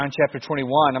John chapter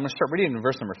 21. I'm going to start reading in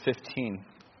verse number 15.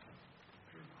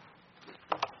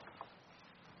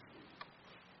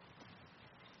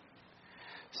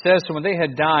 It says, "So when they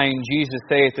had dined, Jesus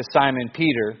saith to Simon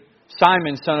Peter,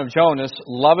 Simon, son of Jonas,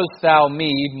 lovest thou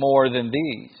me more than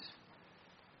these?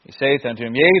 He saith unto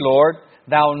him, Yea, Lord,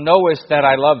 thou knowest that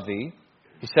I love thee.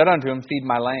 He said unto him, Feed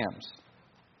my lambs.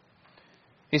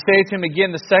 He saith to him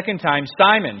again the second time,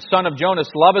 Simon, son of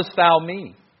Jonas, lovest thou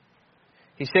me?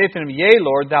 He saith unto him, Yea,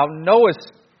 Lord, thou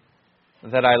knowest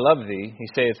that I love thee. He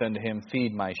saith unto him,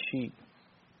 Feed my sheep.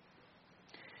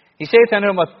 He saith unto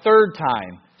him a third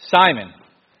time, Simon,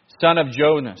 son of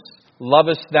Jonas,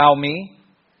 lovest thou me?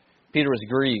 Peter was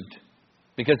grieved,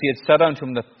 because he had said unto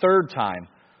him the third time,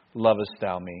 Lovest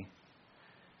thou me?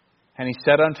 And he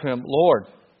said unto him, Lord,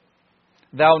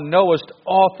 thou knowest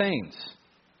all things.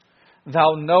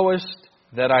 Thou knowest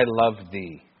that I love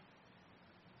thee.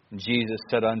 And Jesus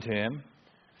said unto him,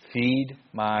 Feed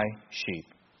my sheep.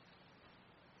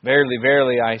 Verily,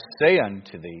 verily, I say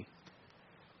unto thee,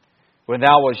 when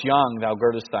thou wast young, thou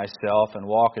girdest thyself, and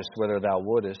walkest whither thou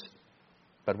wouldest.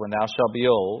 But when thou shalt be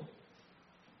old,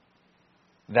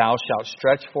 thou shalt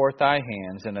stretch forth thy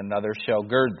hands, and another shall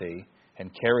gird thee,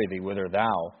 and carry thee whither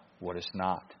thou wouldest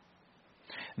not.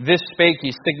 This spake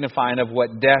he, signifying of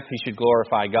what death he should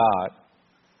glorify God.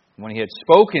 When he had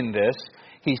spoken this,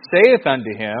 he saith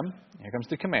unto him, here comes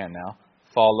the command now,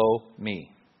 Follow me.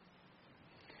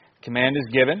 Command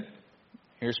is given.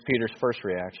 Here's Peter's first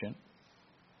reaction.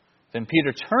 Then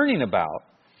Peter, turning about,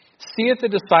 seeth the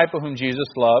disciple whom Jesus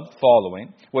loved,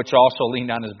 following, which also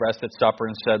leaned on his breast at supper,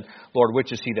 and said, Lord,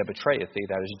 which is he that betrayeth thee?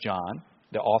 That is John,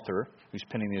 the author, who's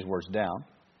penning these words down.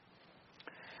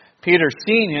 Peter,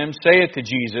 seeing him, saith to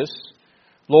Jesus,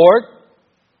 Lord,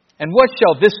 and what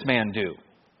shall this man do?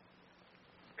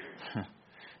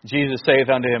 Jesus saith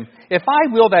unto him, If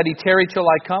I will that he tarry till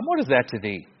I come, what is that to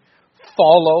thee?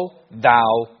 Follow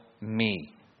thou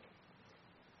me.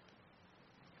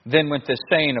 Then went this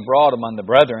saying abroad among the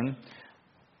brethren,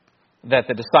 that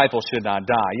the disciple should not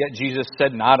die. Yet Jesus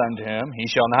said not unto him, He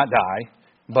shall not die.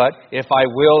 But if I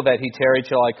will that he tarry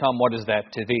till I come, what is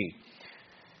that to thee?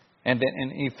 And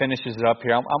he finishes it up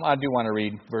here. I do want to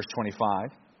read verse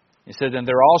 25. He said, And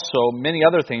there are also many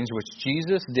other things which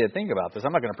Jesus did. Think about this.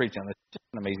 I'm not going to preach on this. It's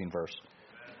just an amazing verse.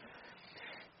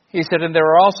 He said, And there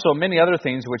are also many other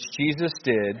things which Jesus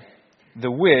did, the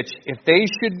which, if they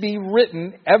should be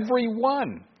written, every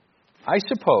one, I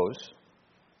suppose,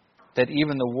 that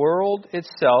even the world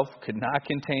itself could not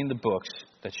contain the books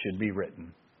that should be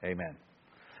written. Amen.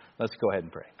 Let's go ahead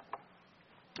and pray.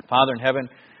 Father in heaven,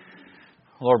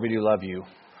 Lord, we do love you.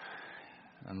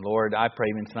 And Lord, I pray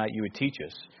even tonight you would teach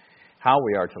us how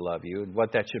we are to love you and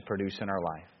what that should produce in our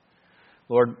life.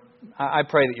 Lord, I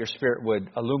pray that your Spirit would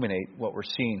illuminate what we're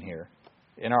seeing here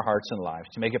in our hearts and lives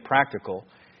to make it practical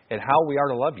at how we are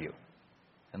to love you.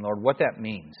 And Lord, what that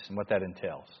means and what that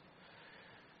entails.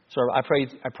 So I pray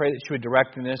that you would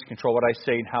direct in this, control what I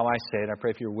say and how I say it. I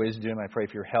pray for your wisdom. I pray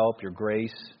for your help, your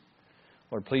grace.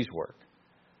 Lord, please work.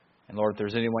 And Lord, if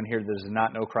there's anyone here that does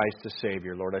not know Christ as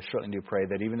Savior, Lord, I certainly do pray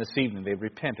that even this evening they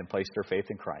repent and place their faith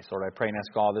in Christ. Lord, I pray and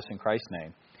ask all this in Christ's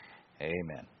name.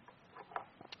 Amen.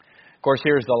 Of course,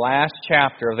 here's the last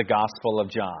chapter of the Gospel of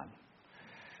John.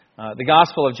 The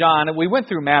Gospel of John, we went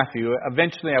through Matthew.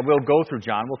 Eventually, I will go through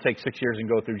John. We'll take 6 years and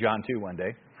go through John too one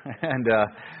day. And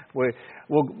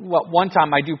one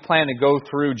time I do plan to go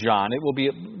through John. It will be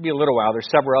a little while. There's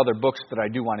several other books that I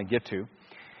do want to get to.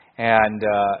 And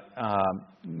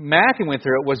Matthew went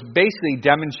through it, was basically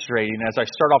demonstrating, as I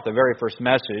start off the very first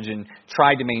message and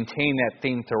tried to maintain that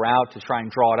theme throughout to try and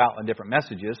draw it out in different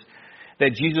messages,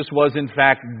 that Jesus was in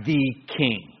fact the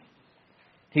King.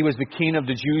 He was the King of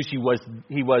the Jews. He was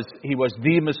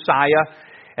the Messiah.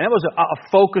 And that was a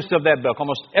focus of that book.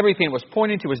 Almost everything it was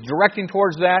pointing to was directing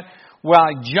towards that. While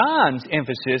John's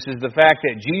emphasis is the fact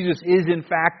that Jesus is in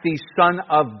fact the Son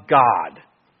of God.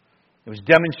 It was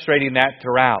demonstrating that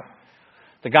throughout.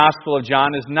 The Gospel of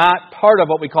John is not part of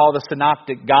what we call the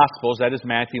Synoptic Gospels. That is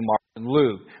Matthew, Mark, and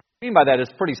Luke. What I mean by that is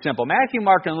pretty simple. Matthew,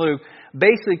 Mark, and Luke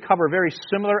basically cover very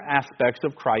similar aspects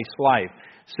of Christ's life.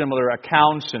 Similar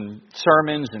accounts and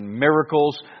sermons and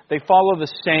miracles. They follow the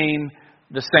same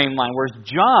line. Whereas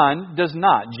John does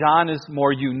not. John is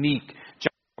more unique.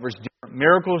 John covers different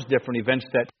miracles, different events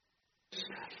that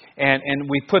And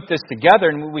we put this together,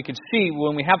 and we can see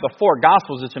when we have the four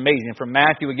Gospels, it's amazing. From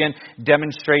Matthew, again,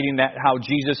 demonstrating that how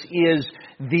Jesus is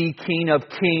the King of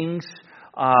Kings.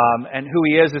 and who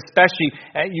He is, especially,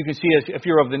 you can see as if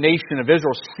you're of the nation of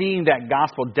Israel, seeing that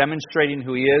gospel, demonstrating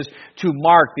who He is. To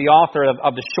Mark, the author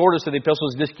of the shortest of the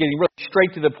epistles, just getting really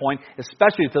straight to the point,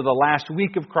 especially to the last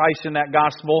week of Christ in that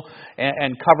gospel,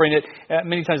 and covering it.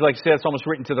 Many times, like I said, it's almost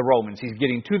written to the Romans. He's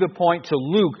getting to the point. To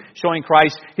Luke, showing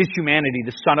Christ, His humanity,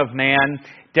 the Son of Man,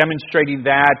 demonstrating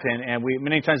that. And we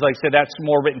many times, like I said, that's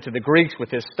more written to the Greeks with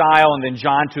His style, and then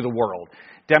John to the world,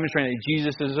 demonstrating that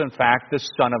Jesus is in fact the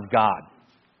Son of God.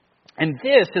 And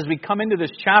this, as we come into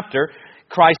this chapter,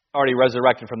 Christ already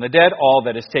resurrected from the dead, all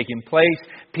that has taken place.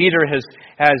 Peter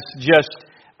has just,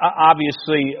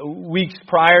 obviously, weeks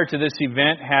prior to this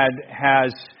event,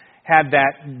 has had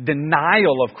that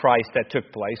denial of Christ that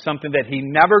took place, something that he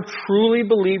never truly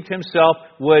believed himself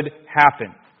would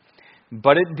happen.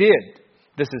 But it did.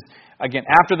 This is, again,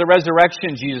 after the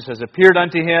resurrection, Jesus has appeared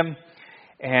unto him,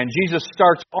 and Jesus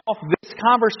starts off this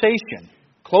conversation,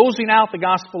 closing out the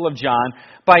Gospel of John,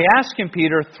 by asking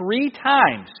Peter 3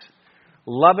 times,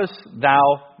 "Lovest thou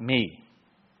me?"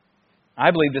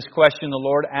 I believe this question the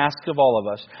Lord asks of all of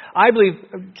us. I believe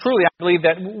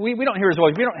that we don't hear His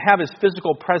voice. We don't have His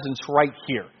physical presence right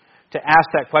here to ask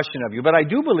that question of you. But I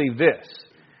do believe this,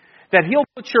 that He'll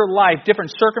put your life,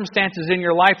 different circumstances in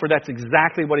your life where that's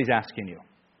exactly what He's asking you.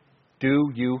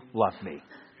 Do you love me?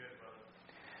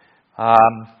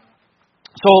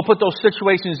 So we'll put those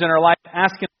situations in our life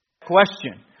asking that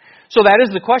question. So that is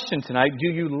the question tonight. Do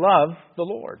you love the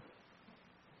Lord?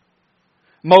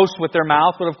 Most with their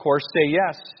mouth would, of course, say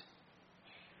yes.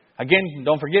 Again,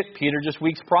 don't forget, Peter just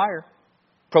weeks prior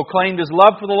proclaimed his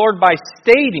love for the Lord by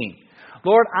stating,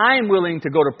 "Lord, I am willing to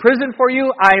go to prison for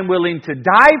you. I am willing to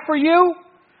die for you."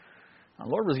 The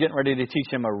Lord was getting ready to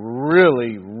teach him a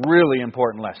really, really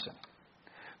important lesson.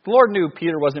 The Lord knew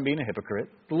Peter wasn't being a hypocrite.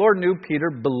 The Lord knew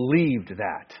Peter believed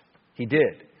that. He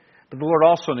did. But the Lord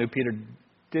also knew Peter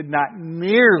did not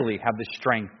nearly have the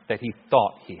strength that he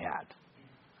thought he had.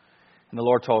 And the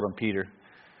Lord told him, "Peter,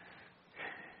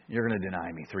 you're going to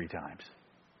deny me 3 times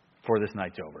before this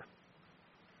night's over."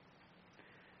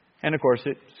 And of course,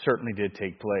 it certainly did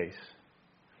take place.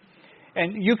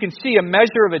 And you can see a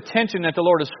measure of attention that the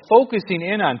Lord is focusing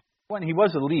in on when He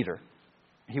was a leader.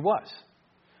 He was.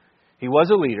 He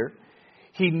was a leader.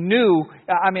 He knew,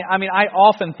 I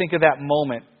often think of that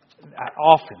moment,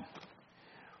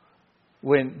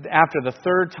 when after the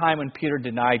 3rd time when Peter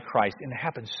denied Christ, and it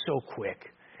happened so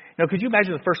quick. You know, could you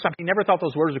imagine the first time? He never thought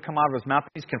those words would come out of his mouth.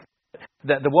 He's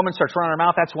the woman starts running her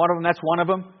mouth. That's one of them. That's one of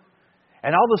them.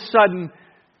 And all of a sudden,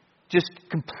 just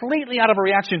completely out of a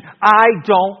reaction, "I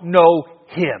don't know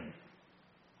him."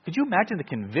 Could you imagine the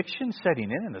conviction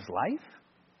setting in his life?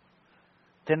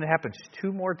 Then it happens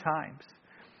 2 more times.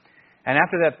 And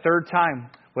after that 3rd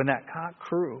time, when that cock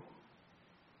crew,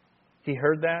 he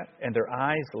heard that and their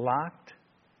eyes locked.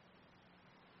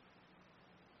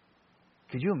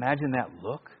 Could you imagine that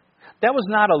look? That was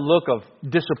not a look of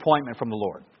disappointment from the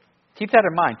Lord. Keep that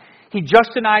in mind. He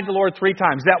just denied the Lord 3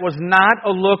 times. That was not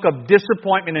a look of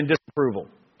disappointment and disapproval.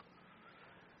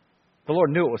 The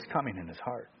Lord knew it was coming in his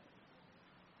heart.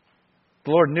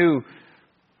 The Lord knew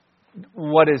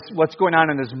what's going on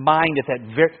in his mind at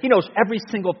that He knows every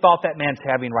single thought that man's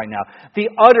having right now. The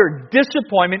utter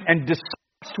disappointment and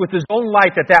disgust with his own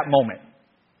life at that moment.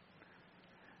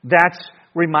 That's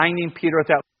reminding Peter at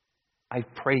that, "I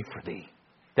prayed for thee,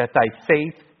 that thy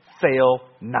faith fail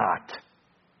not."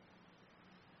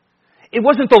 It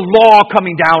wasn't the law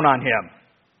coming down on him.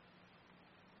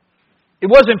 It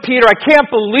wasn't, "Peter, I can't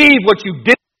believe what you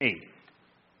did to me."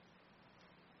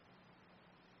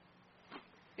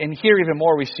 And here even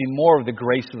more, we see more of the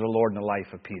grace of the Lord in the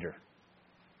life of Peter,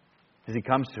 as he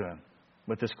comes to him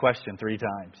with this question 3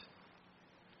 times.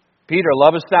 "Peter,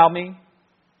 lovest thou me?"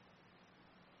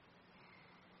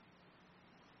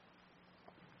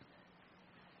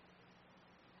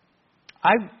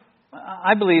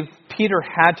 I believe Peter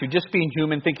had to, just being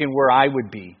human, thinking where I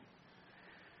would be.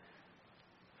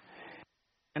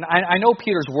 And I know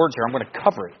Peter's words here. I'm going to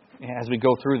cover it as we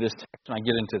go through this text and I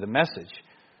get into the message.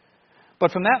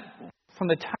 But from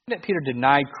the time that Peter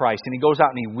denied Christ, and he goes out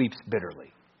and he weeps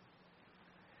bitterly.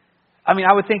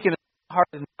 I would think in his heart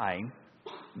and mind,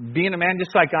 being a man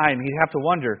just like I am, he'd have to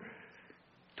wonder,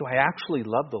 do I actually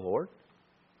love the Lord?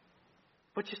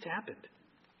 What just happened?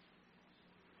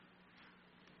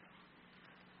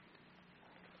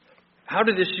 How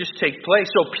did this just take place?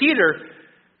 So Peter,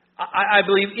 I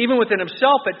believe, even within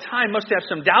himself at times, must have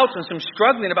some doubts and some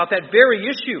struggling about that very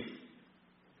issue.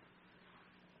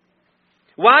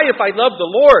 Why, if I love the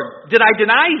Lord, did I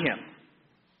deny Him?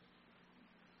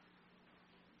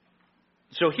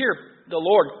 So here, the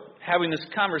Lord having this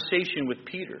conversation with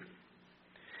Peter.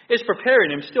 It's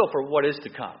preparing him still for what is to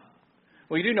come.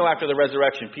 Well, you do know after the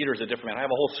resurrection, Peter is a different man. I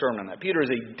have a whole sermon on that. Peter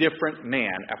is a different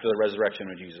man after the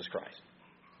resurrection of Jesus Christ.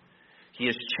 He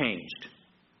has changed.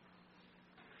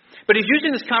 But he's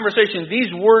using this conversation,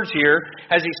 these words here,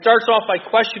 as he starts off by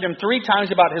questioning him 3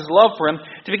 times about his love for him,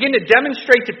 to begin to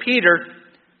demonstrate to Peter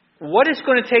what it's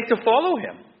going to take to follow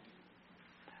him.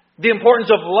 The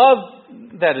importance of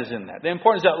love that is in that. The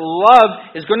importance that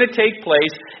love is going to take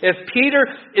place if Peter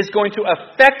is going to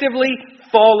effectively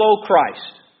follow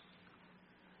Christ.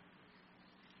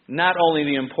 Not only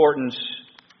the importance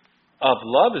of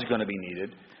love is going to be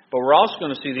needed, but we're also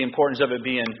going to see the importance of it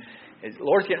being, the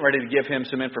Lord's getting ready to give him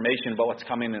some information about what's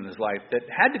coming in his life that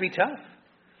had to be tough.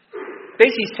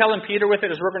 Basically, he's telling Peter with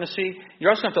it, as we're going to see, you're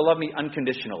also going to have to love me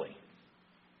unconditionally.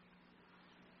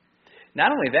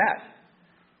 Not only that,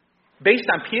 based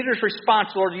on Peter's response,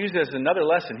 the Lord used it as another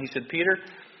lesson. He said, Peter,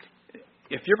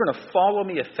 if you're going to follow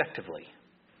me effectively,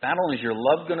 not only is your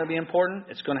love going to be important,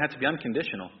 it's going to have to be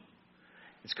unconditional.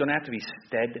 It's going to have to be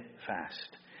steadfast.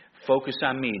 Focus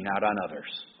on me, not on others.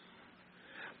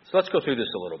 So let's go through this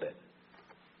a little bit.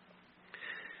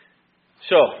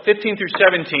 So, 15 through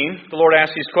 17, the Lord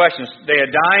asked these questions. They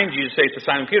had dined. Jesus saith to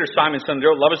Simon Peter, Simon, son of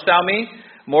Jonah, lovest thou me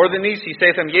more than these? He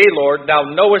saith unto him, Yea, Lord, thou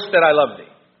knowest that I love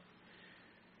thee.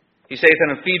 He saith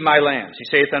unto him, Feed my lambs. He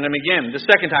saith unto him again, the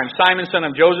second time, Simon, son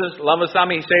of Joseph, lovest thou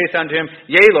me? He saith unto him,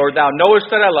 Yea, Lord, thou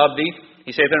knowest that I love thee.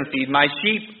 He saith unto him, Feed my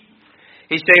sheep.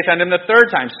 He saith unto him the third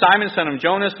time, Simon, son of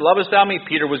Jonas, lovest thou me?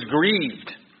 Peter was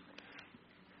grieved,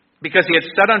 because he had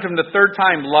said unto him the third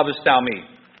time, Lovest thou me?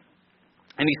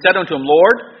 And he said unto him,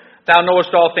 Lord, thou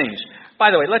knowest all things.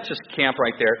 By the way, let's just camp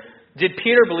right there. Did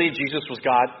Peter believe Jesus was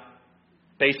God?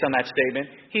 Based on that statement?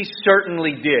 He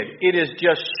certainly did. It is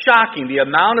just shocking the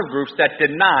amount of groups that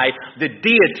deny the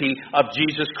deity of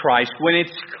Jesus Christ when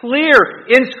it's clear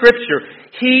in Scripture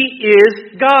He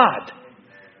is God.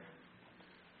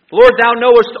 Lord, thou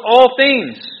knowest all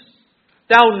things.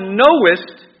 Thou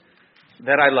knowest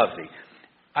that I love thee.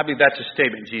 I believe that's a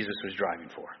statement Jesus was driving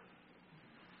for.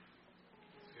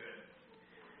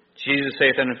 Jesus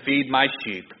saith unto him, Feed my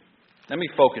sheep. Let me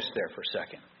focus there for a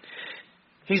second.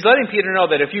 He's letting Peter know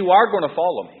that if you are going to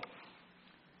follow me,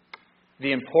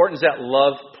 the importance that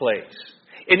love plays.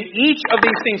 In each of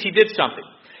these things, he did something.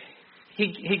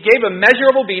 He gave a measure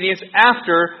of obedience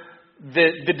after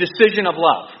the decision of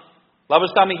love.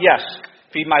 Lovest thou me? Yes.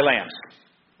 Feed my lambs.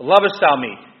 Lovest thou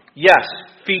me? Yes.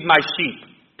 Feed my sheep.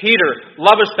 Peter,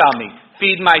 lovest thou me?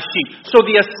 Feed my sheep. So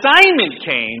the assignment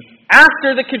came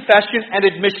after the confession and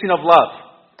admission of love.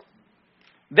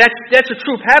 That's a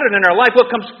true pattern in our life. What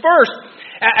comes first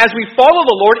as we follow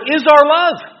the Lord is our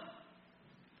love.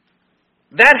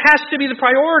 That has to be the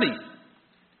priority.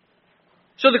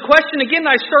 So the question, again,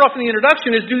 I start off in the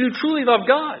introduction, is do you truly love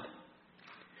God?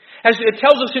 As it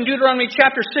tells us in Deuteronomy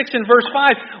chapter 6 and verse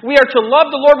 5, we are to love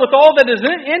the Lord with all that is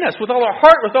in us, with all our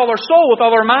heart, with all our soul, with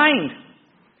all our mind.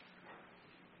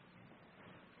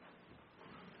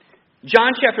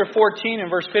 John chapter 14 and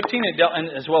verse 15,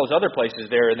 and as well as other places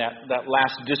there in that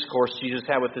last discourse Jesus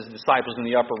had with his disciples in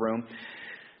the upper room,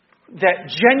 that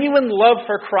genuine love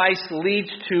for Christ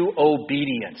leads to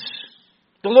obedience.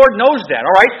 The Lord knows that,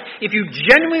 all right? If you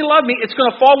genuinely love me, it's going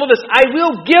to follow this. I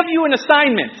will give you an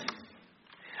assignment.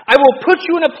 I will put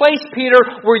you in a place, Peter,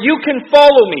 where you can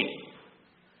follow me.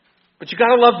 But you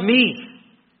got to love me.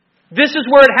 This is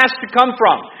where it has to come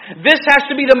from. This has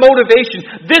to be the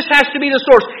motivation. This has to be the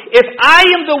source. If I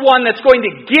am the one that's going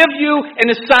to give you an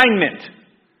assignment,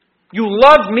 you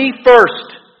love me first.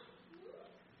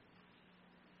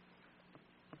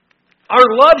 Our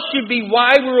love should be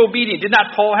why we're obedient. Did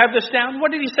not Paul have this down?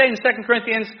 What did he say in 2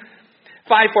 Corinthians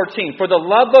 5:14? For the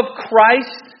love of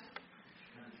Christ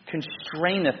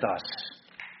constraineth us.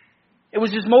 It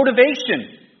was his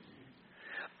motivation.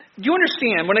 Do you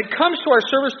understand? When it comes to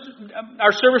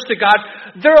our service to God,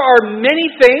 there are many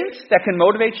things that can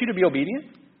motivate you to be obedient,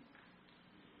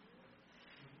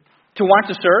 to want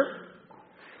to serve.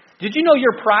 Did you know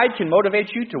your pride can motivate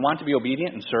you to want to be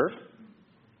obedient and serve?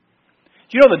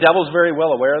 Do you know the devil's very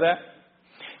well aware of that?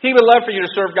 He would love for you to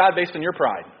serve God based on your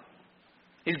pride.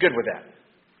 He's good with that.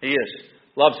 He is.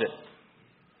 Loves it.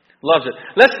 Loves it.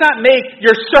 Let's not make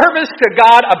your service to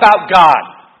God about God.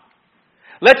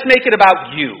 Let's make it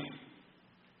about you.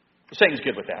 Satan's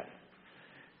good with that.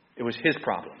 It was his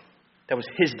problem. That was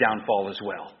his downfall as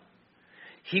well.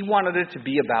 He wanted it to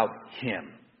be about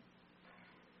him.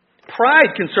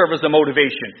 Pride can serve as a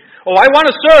motivation. Oh, I want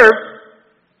to serve.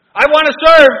 I want to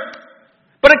serve.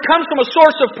 But it comes from a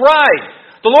source of pride.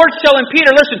 The Lord's telling Peter,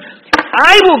 listen,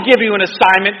 I will give you an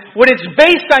assignment when it's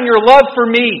based on your love for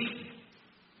me.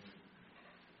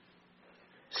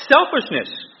 Selfishness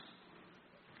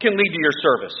can lead to your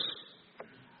service.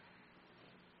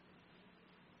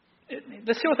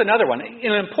 Let's deal with another one.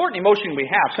 An important emotion we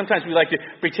have. Sometimes we like to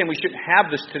pretend we shouldn't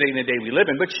have this today in the day we live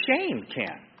in, but shame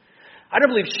can. I don't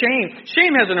believe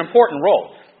shame has an important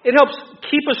role. It helps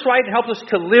keep us right and helps us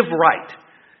to live right.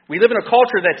 We live in a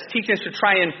culture that's teaching us to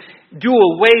try and do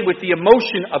away with the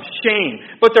emotion of shame.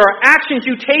 But there are actions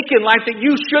you take in life that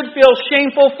you should feel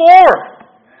shameful for.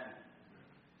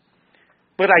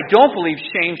 But I don't believe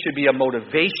shame should be a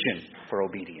motivation for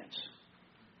obedience.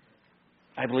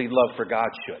 I believe love for God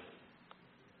should.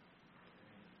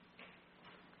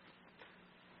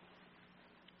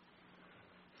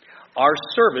 Our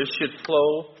service should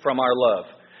flow from our love.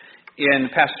 In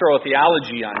pastoral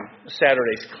theology on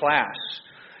Saturday's class,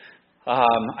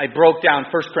 I broke down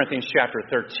 1 Corinthians chapter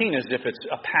 13 as if it's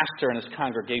a pastor and his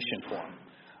congregation form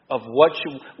of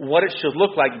what it should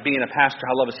look like being a pastor.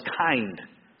 How love is kind.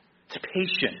 It's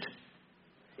patient.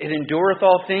 It endureth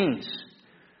all things.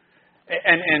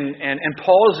 And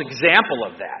Paul's example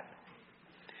of that.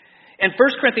 In 1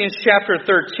 Corinthians chapter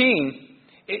 13,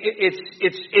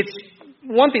 it's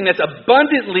one thing that's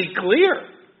abundantly clear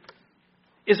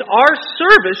is our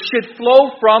service should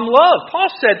flow from love. Paul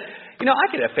said,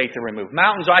 I could have faith to remove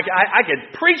mountains. I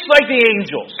could preach like the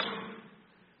angels.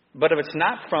 But if it's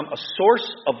not from a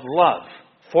source of love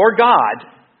for God,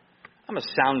 I'm a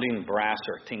sounding brass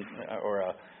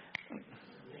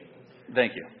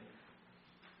thank you.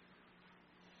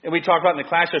 And we talked about in the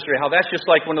class yesterday how that's just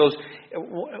like one of those,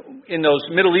 in those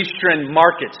Middle Eastern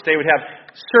markets, they would have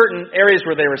certain areas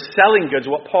where they were selling goods,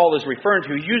 what Paul is referring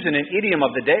to, using an idiom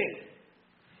of the day.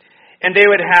 And they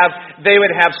would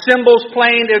have cymbals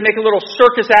playing, they would make a little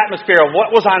circus atmosphere of what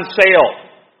was on sale.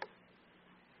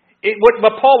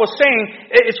 What Paul was saying,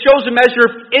 it shows a measure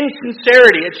of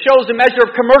insincerity, it shows a measure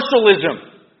of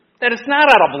commercialism, that it's not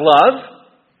out of love.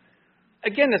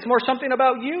 Again, it's more something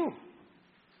about you.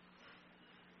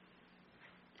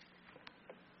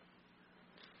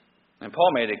 And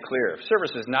Paul made it clear, if service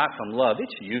is not from love,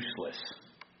 it's useless.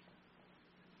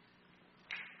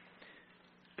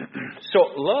 So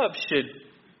love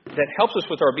that helps us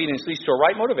with our obedience leads to a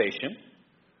right motivation.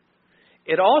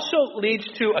 It also leads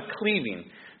to a cleaving.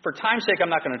 For time's sake, I'm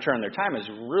not going to turn there. Time has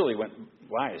really went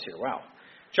wise here. Wow.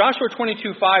 Joshua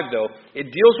 22:5, though, it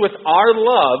deals with our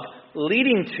love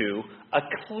leading to a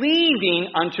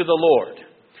cleaving unto the Lord.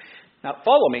 Now,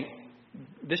 follow me.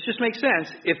 This just makes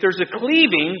sense. If there's a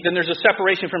cleaving, then there's a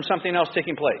separation from something else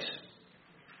taking place.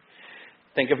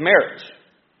 Think of marriage.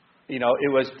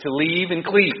 It was to leave and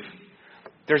cleave.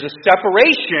 There's a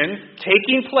separation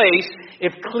taking place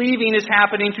if cleaving is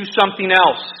happening to something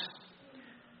else.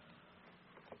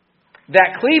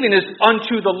 That cleaving is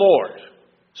unto the Lord.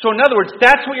 So in other words,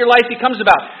 that's what your life becomes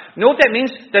about. You know what that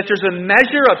means? That there's a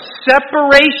measure of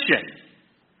separation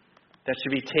that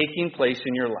should be taking place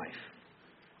in your life.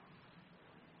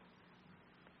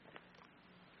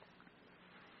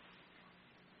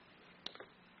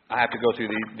 I have to go through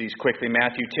these quickly.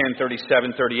 Matthew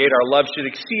 10:37, 38. Our love should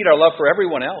exceed our love for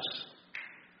everyone else.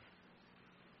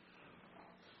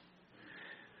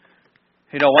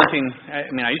 One thing, I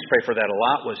used to pray for that a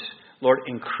lot was, Lord,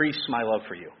 increase my love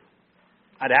for you.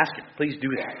 I'd ask Him, please do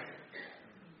that.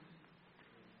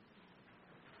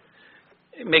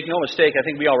 Make no mistake, I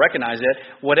think we all recognize that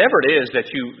whatever it is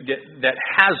that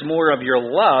has more of your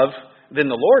love than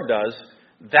the Lord does,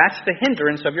 that's the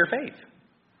hindrance of your faith.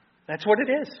 That's what it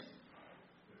is.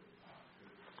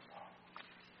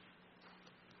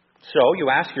 So you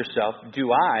ask yourself,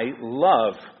 do I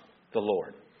love the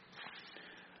Lord?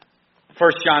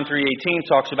 1 John 3:18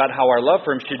 talks about how our love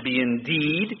for Him should be in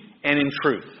deed and in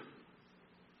truth.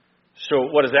 So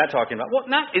what is that talking about? Well,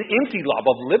 not an empty love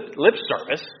of lip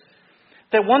service.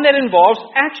 That one that involves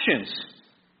actions.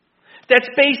 That's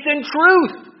based in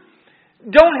truth.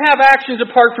 Don't have actions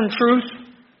apart from truth.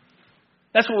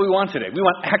 That's what we want today. We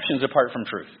want actions apart from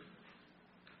truth.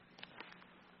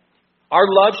 Our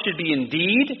love should be in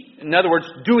deed, in other words,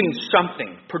 doing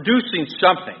something, producing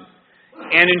something,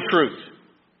 and in truth.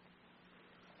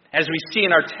 As we see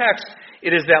in our text,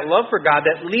 it is that love for God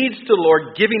that leads to the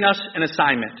Lord giving us an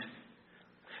assignment.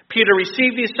 Peter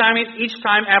received the assignment each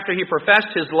time after he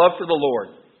professed his love for the Lord.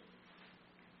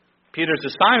 Peter's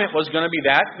assignment was going to be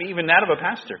even that of a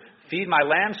pastor. Feed my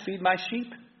lambs, feed my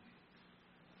sheep.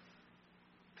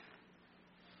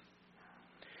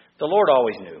 The Lord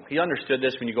always knew. He understood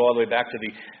this when you go all the way back to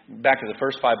the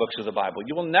first 5 books of the Bible.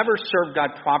 You will never serve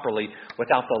God properly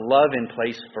without the love in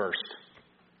place first.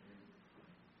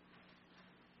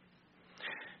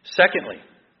 Secondly,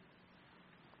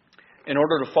 in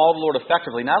order to follow the Lord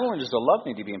effectively, not only does the love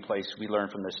need to be in place, we learn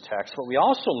from this text, but we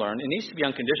also learn it needs to be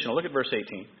unconditional. Look at verse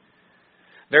 18.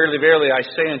 Verily, verily, I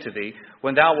say unto thee,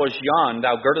 when thou wast young,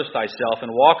 thou girdest thyself, and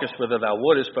walkest whither thou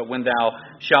wouldest. But when thou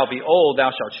shalt be old,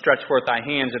 thou shalt stretch forth thy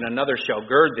hands, and another shall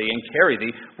gird thee, and carry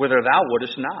thee whither thou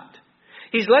wouldest not.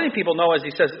 He's letting people know, as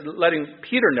he says, letting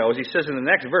Peter know, as he says in the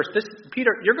next verse,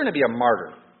 Peter, you're going to be a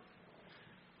martyr.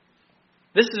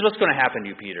 This is what's going to happen to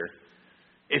you, Peter.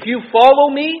 If you follow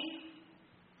me,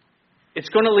 it's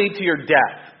going to lead to your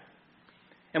death.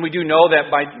 And we do know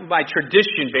that by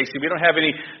tradition, basically. We don't have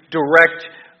any direct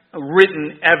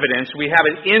written evidence. We have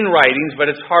it in writings, but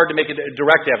it's hard to make it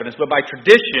direct evidence. But by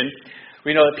tradition,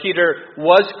 we know that Peter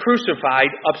was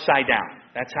crucified upside down.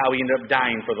 That's how he ended up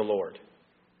dying for the Lord.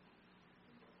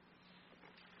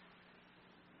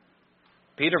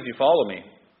 Peter, if you follow me,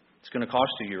 it's going to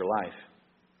cost you your life.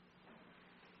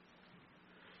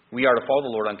 We are to follow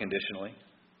the Lord unconditionally.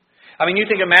 I mean, you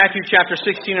think of Matthew chapter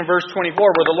 16 and verse 24,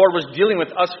 where the Lord was dealing with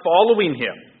us following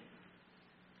Him,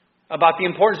 about the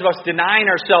importance of us denying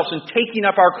ourselves and taking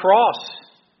up our cross.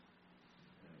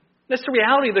 That's the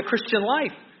reality of the Christian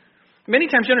life. Many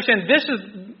times you understand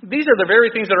these are the very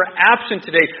things that are absent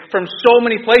today from so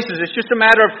many places. It's just a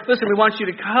matter of, listen, we want you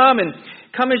to come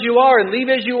as you are and leave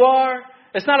as you are.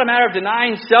 It's not a matter of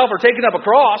denying self or taking up a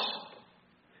cross.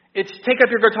 It's take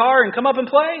up your guitar and come up and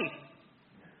play.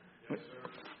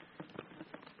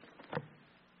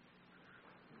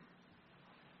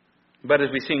 But as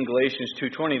we see in Galatians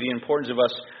 2:20, the importance of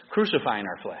us crucifying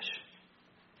our flesh.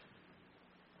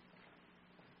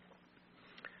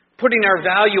 Putting our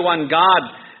value on God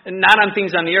and not on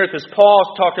things on the earth, as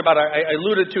Paul talked about. I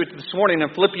alluded to it this morning in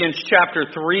Philippians chapter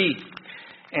 3.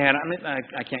 And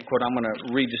I can't quote. I'm going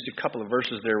to read just a couple of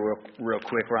verses there real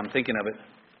quick where I'm thinking of it.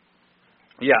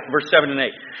 Yeah, verse 7 and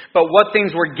 8. But what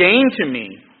things were gain to me,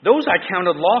 those I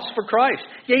counted loss for Christ.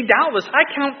 Yea, doubtless, I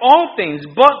count all things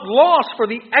but loss for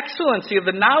the excellency of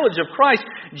the knowledge of Christ,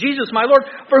 Jesus my Lord,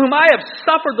 for whom I have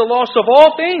suffered the loss of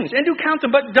all things, and do count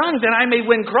them but dung, that I may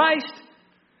win Christ.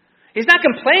 He's not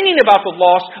complaining about the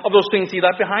loss of those things he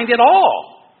left behind at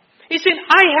all. He's saying,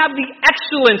 I have the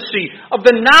excellency of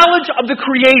the knowledge of the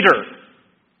Creator.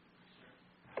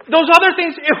 Those other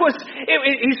things,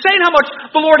 he's saying how much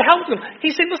the Lord helped him.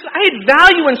 He's saying, listen, I had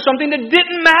value in something that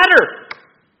didn't matter.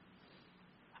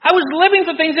 I was living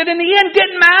for things that in the end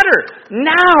didn't matter.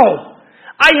 Now,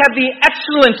 I have the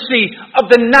excellency of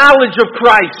the knowledge of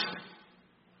Christ.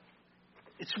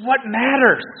 It's what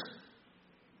matters.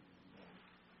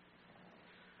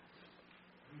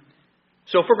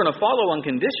 So if we're going to follow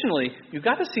unconditionally, you've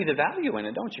got to see the value in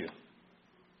it, don't you?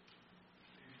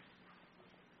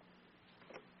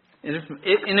 And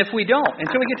if we don't,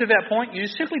 until we get to that point, you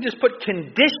simply just put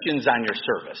conditions on your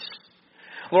service.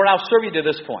 Lord, I'll serve you to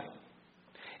this point.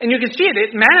 And you can see it.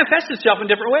 It manifests itself in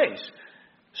different ways.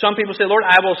 Some people say, Lord,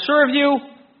 I will serve you.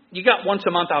 You got once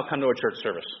a month, I'll come to a church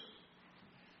service.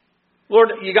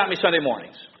 Lord, you got me Sunday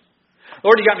mornings.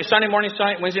 Lord, you got me Sunday morning,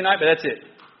 Wednesday night, but that's it.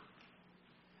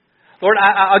 Lord,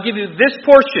 I'll give you this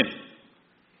portion.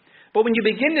 But when you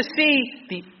begin to see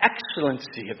the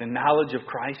excellency of the knowledge of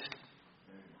Christ,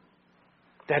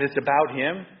 that it's about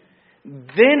Him,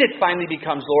 then it finally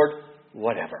becomes, Lord,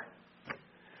 whatever.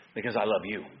 Because I love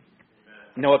you.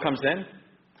 You know what comes then?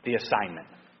 The assignment.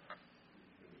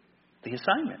 The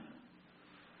assignment.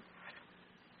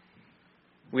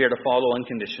 We are to follow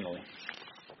unconditionally.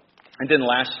 And then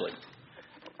lastly,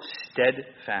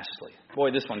 steadfastly.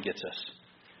 Boy, this one gets us.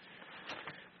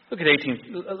 Look at 20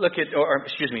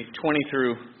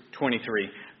 through 23.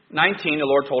 19, the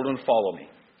Lord told him to follow me.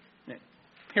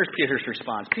 Here's Peter's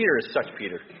response. Peter is such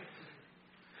Peter.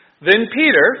 Then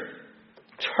Peter,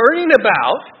 turning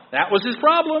about, that was his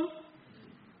problem.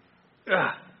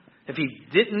 If he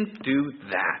didn't do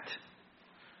that.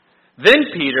 Then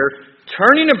Peter,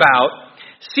 turning about,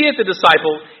 seeth the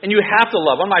disciple, and you have to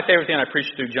love. One of my favorite things I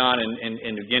preached through John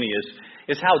in New Guinea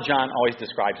is how John always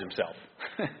describes himself.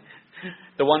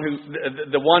 The one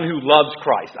who loves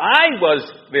Christ. I was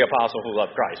the apostle who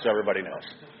loved Christ, so everybody knows.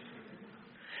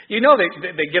 You know they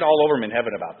get all over him in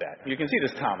heaven about that. You can see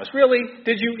this, Thomas. Really?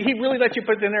 He really let you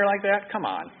put it in there like that? Come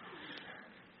on.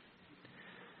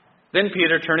 Then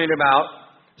Peter, turning about,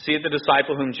 seeth the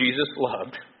disciple whom Jesus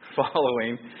loved,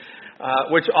 following,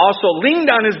 which also leaned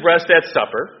on his breast at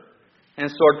supper, and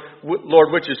said,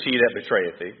 Lord, which is he that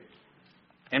betrayeth thee?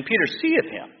 And Peter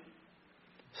seeth him,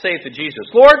 saith to Jesus,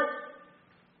 Lord,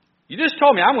 you just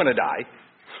told me I'm going to die.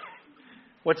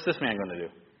 What's this man going to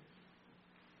do?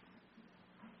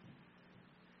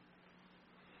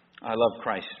 I love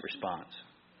Christ's response.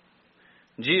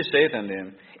 Jesus saith unto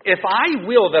him, if I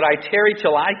will that I tarry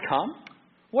till I come,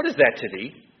 what is that to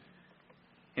thee?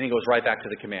 And he goes right back to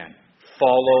the command.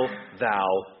 Follow thou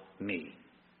me.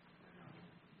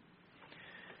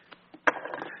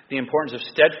 the importance of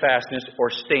steadfastness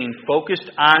or staying focused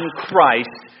on Christ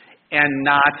and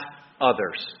not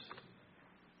others.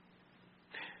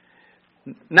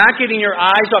 Not getting your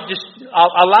eyes off, just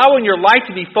allowing your life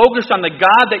to be focused on the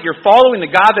God that you're following,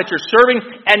 the God that you're serving,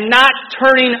 and not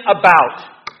turning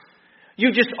about.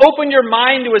 You just open your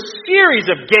mind to a series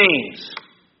of games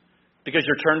because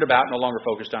you're turned about, no longer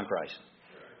focused on Christ.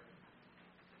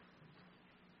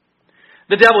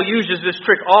 The devil uses this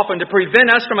trick often to prevent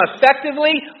us from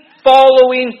effectively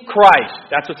following Christ.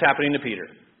 That's what's happening to Peter.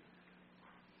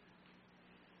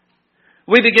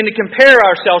 We begin to compare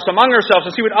ourselves among ourselves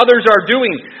and see what others are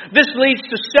doing. This leads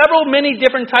to many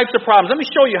different types of problems. Let me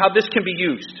show you how this can be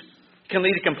used. It can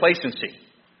lead to complacency.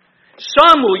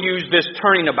 Some will use this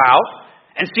turning about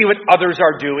and see what others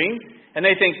are doing, and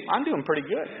they think, I'm doing pretty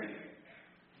good.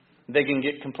 They can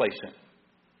get complacent.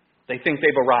 They think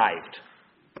they've arrived.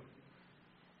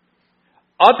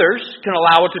 Others can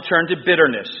allow it to turn to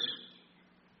bitterness.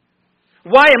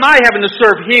 Why am I having to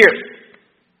serve here?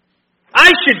 I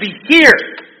should be here.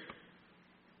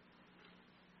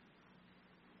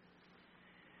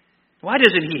 Why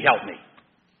doesn't He help me?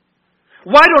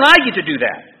 Why don't I get to do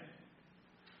that?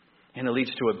 And it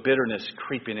leads to a bitterness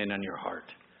creeping in on your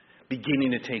heart,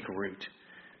 beginning to take root.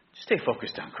 Stay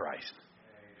focused on Christ,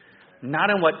 not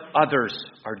on what others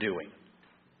are doing.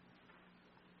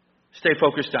 Stay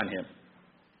focused on Him.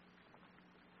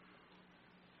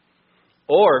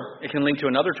 Or it can link to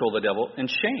another tool of the devil, and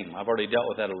shame. I've already dealt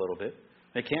with that a little bit.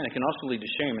 It can also lead to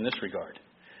shame in this regard.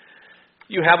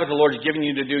 You have what the Lord's given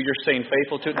you to do. You're staying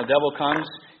faithful to it, and the devil comes.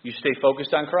 You stay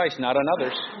focused on Christ, not on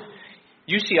others.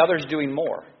 You see others doing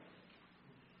more.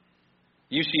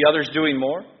 You see others doing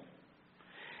more.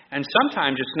 And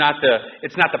sometimes it's not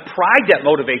the pride that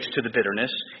motivates to the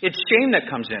bitterness. It's shame that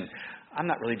comes in. I'm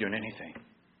not really doing anything.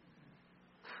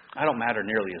 I don't matter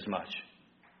nearly as much.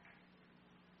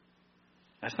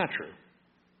 That's not true.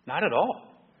 Not at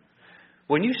all.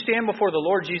 When you stand before the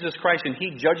Lord Jesus Christ and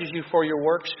He judges you for your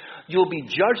works, you'll be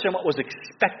judged on what was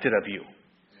expected of you.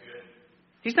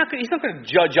 He's not going to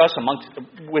judge us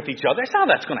with each other. That's not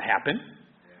how that's going to happen.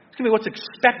 It's going to be what's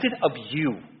expected of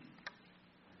you.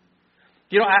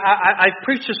 You know, I've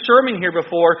preached a sermon here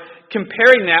before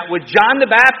comparing that with John the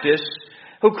Baptist,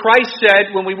 who Christ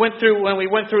said when we went through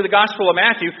the Gospel of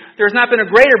Matthew, there's not been a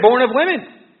greater born of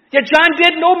women. Yet John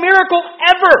did no miracle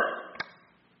ever.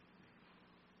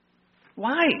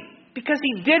 Why? Because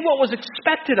he did what was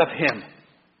expected of him.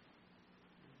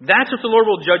 That's what the Lord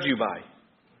will judge you by.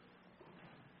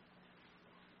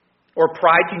 Or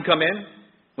pride can come in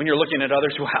when you're looking at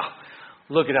others. Wow,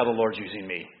 look at how the Lord's using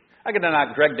me. I could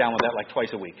knock Greg down with that like twice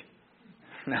a week.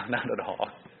 No, not at all.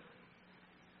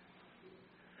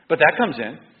 But that comes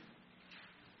in.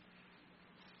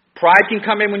 Pride can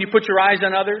come in when you put your eyes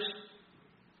on others.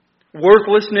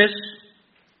 Worthlessness.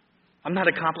 I'm not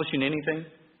accomplishing anything,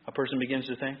 a person begins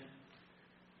to think.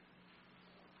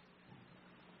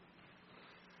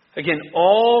 Again,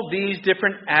 all these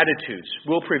different attitudes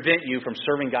will prevent you from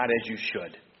serving God as you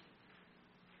should.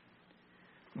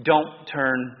 Don't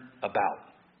turn about.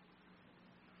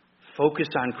 Focus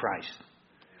on Christ.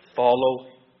 Follow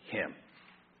Him.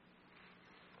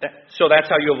 So that's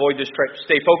how you avoid this trick.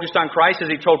 Stay focused on Christ, as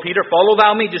He told Peter. Follow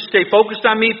thou me. Just stay focused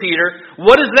on me, Peter.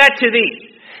 What is that to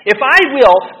thee? If I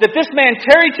will that this man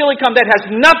tarry till he come, that has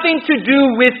nothing to do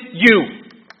with you.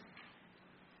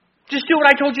 Just do what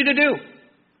I told you to do.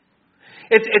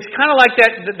 It's kind of like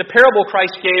that the parable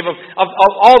Christ gave of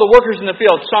all the workers in the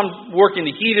field. Some work in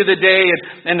the heat of the day,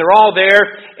 and they're all there.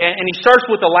 And He starts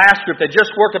with the last group that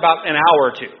just worked about an hour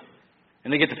or two.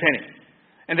 And they get the penny.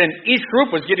 And then each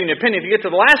group was getting a penny. If you get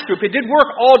to the last group, it did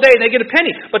work all day, and they get a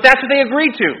penny. But that's what they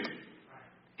agreed to.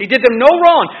 He did them no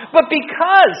wrong. But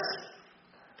because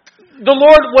the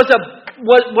Lord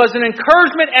was an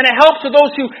encouragement and a help to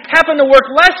those who happened to work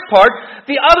less part,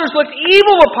 the others looked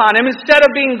evil upon him instead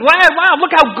of being glad. Wow,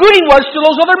 look how good he was to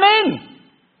those other men.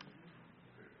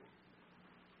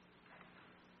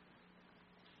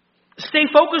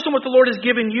 Stay focused on what the Lord has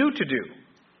given you to do.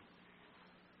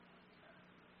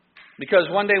 Because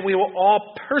one day we will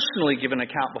all personally give an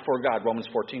account before God, Romans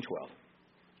 14:12.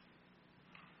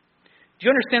 Do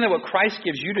you understand that what Christ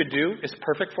gives you to do is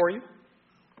perfect for you?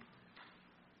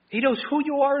 He knows who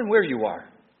you are and where you are.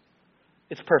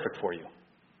 It's perfect for you.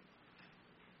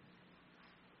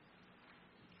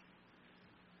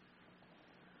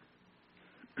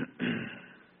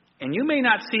 And you may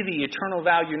not see the eternal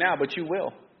value now, but you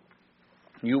will.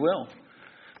 You will.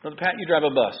 Brother Pat, you drive a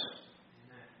bus.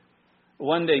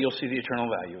 One day you'll see the eternal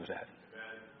value of that.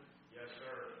 Yes,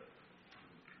 sir.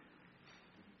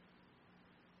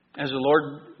 As the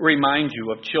Lord reminds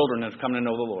you of children that have come to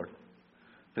know the Lord.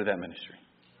 through that ministry.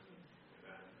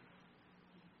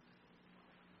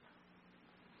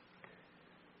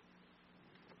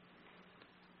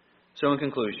 So in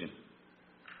conclusion,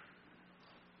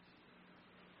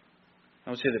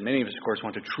 I would say that many of us, of course,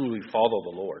 want to truly follow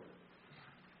the Lord.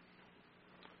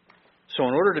 So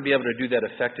in order to be able to do that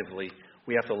effectively,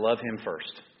 we have to love Him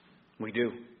first. We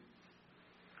do.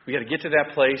 We got to get to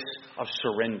that place of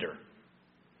surrender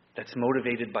that's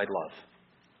motivated by love.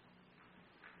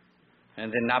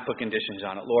 And then not put conditions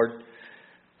on it. Lord,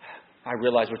 I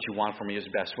realize what you want for me is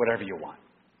best, whatever you want.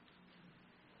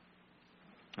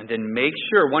 And then make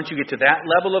sure, once you get to that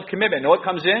level of commitment, know what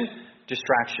comes in?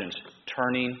 Distractions.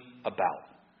 Turning about.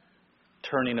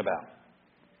 Turning about.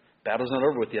 Battle's not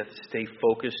over with yet. Stay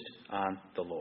focused on the Lord.